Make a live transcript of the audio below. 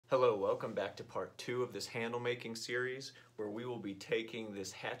Hello, welcome back to part 2 of this handle making series where we will be taking this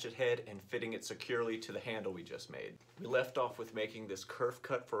hatchet head and fitting it securely to the handle we just made. We left off with making this kerf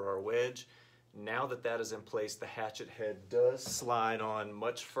cut for our wedge. Now that that is in place, the hatchet head does slide on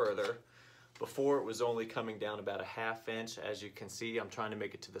much further. Before it was only coming down about a ½ inch. As you can see, I'm trying to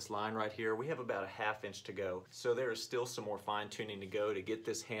make it to this line right here. We have about a ½ inch to go. So there is still some more fine tuning to go to get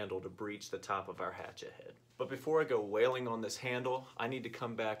this handle to breach the top of our hatchet head. But before I go wailing on this handle, I need to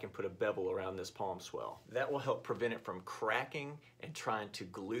come back and put a bevel around this palm swell. That will help prevent it from cracking and trying to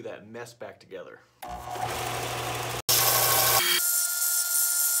glue that mess back together.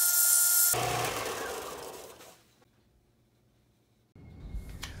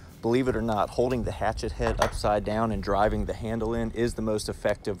 Believe it or not, holding the hatchet head upside down and driving the handle in is the most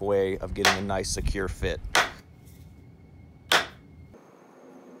effective way of getting a nice secure fit.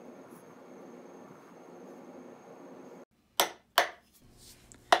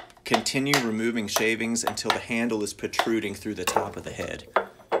 Continue removing shavings until the handle is protruding through the top of the head.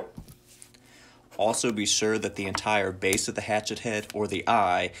 Also be sure that the entire base of the hatchet head or the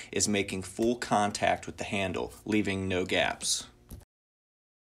eye is making full contact with the handle, leaving no gaps.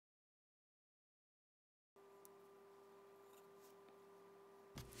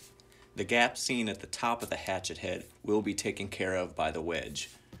 The gap seen at the top of the hatchet head will be taken care of by the wedge.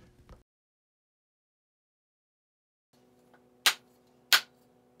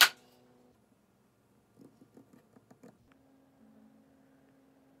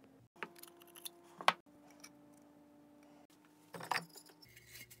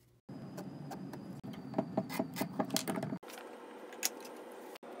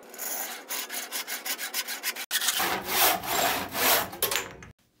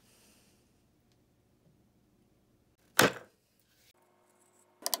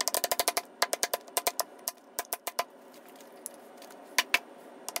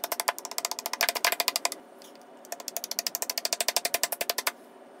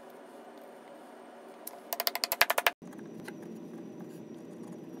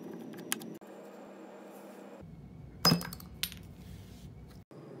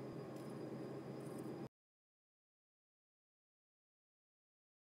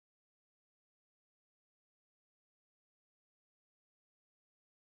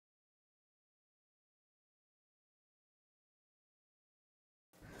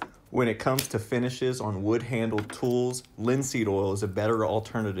 When it comes to finishes on wood-handled tools, linseed oil is a better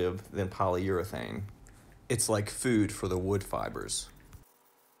alternative than polyurethane. It's like food for the wood fibers.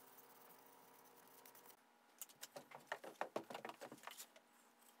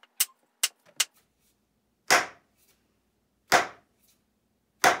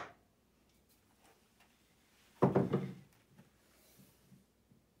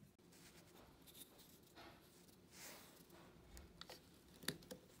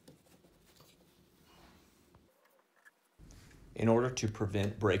 In order to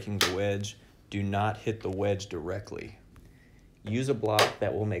prevent breaking the wedge, do not hit the wedge directly. Use a block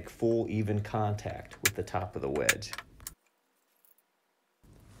that will make full even contact with the top of the wedge.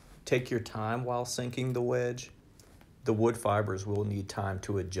 Take your time while sinking the wedge. The wood fibers will need time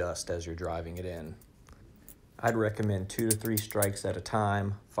to adjust as you're driving it in. I'd recommend 2 to 3 strikes at a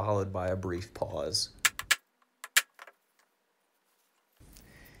time, followed by a brief pause.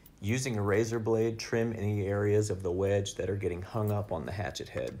 Using a razor blade, trim any areas of the wedge that are getting hung up on the hatchet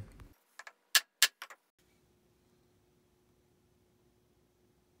head.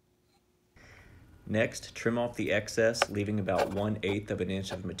 Next, trim off the excess, leaving about 1/8 of an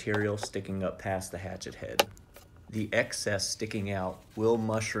inch of material sticking up past the hatchet head. The excess sticking out will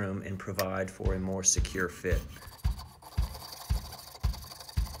mushroom and provide for a more secure fit.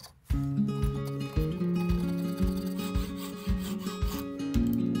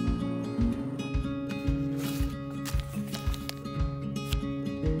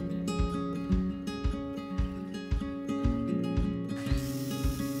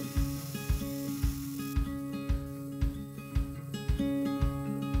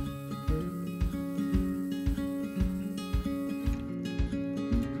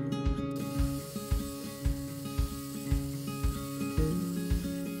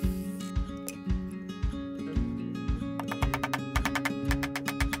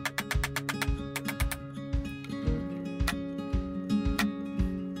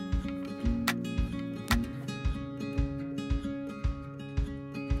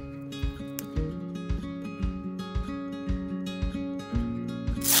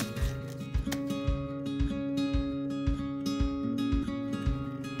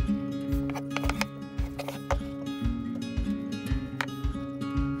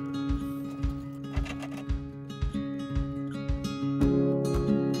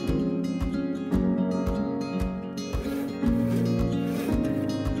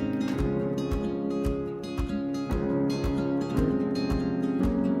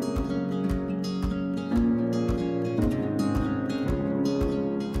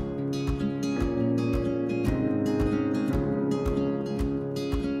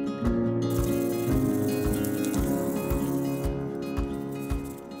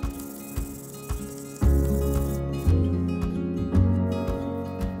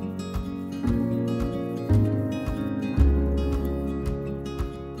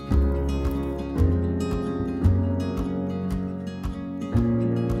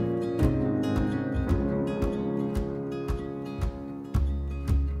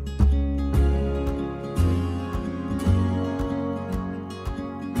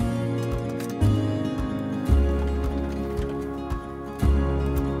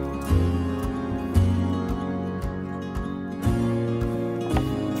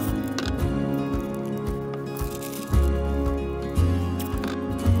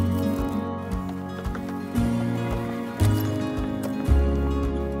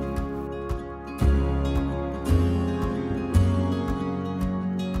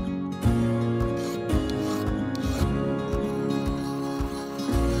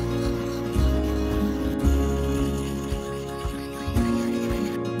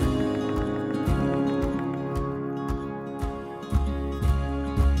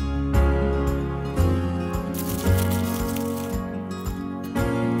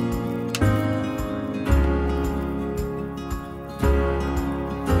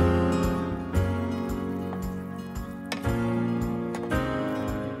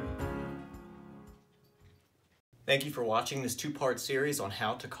 Thank you for watching this two-part series on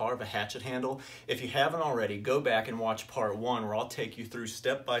how to carve a hatchet handle. If you haven't already, go back and watch part 1 where I'll take you through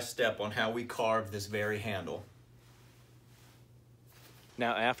step by step on how we carve this very handle.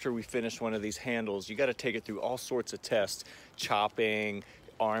 Now, after we finish one of these handles, you got to take it through all sorts of tests, chopping,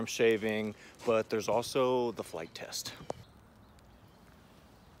 arm shaving, but there's also the flight test.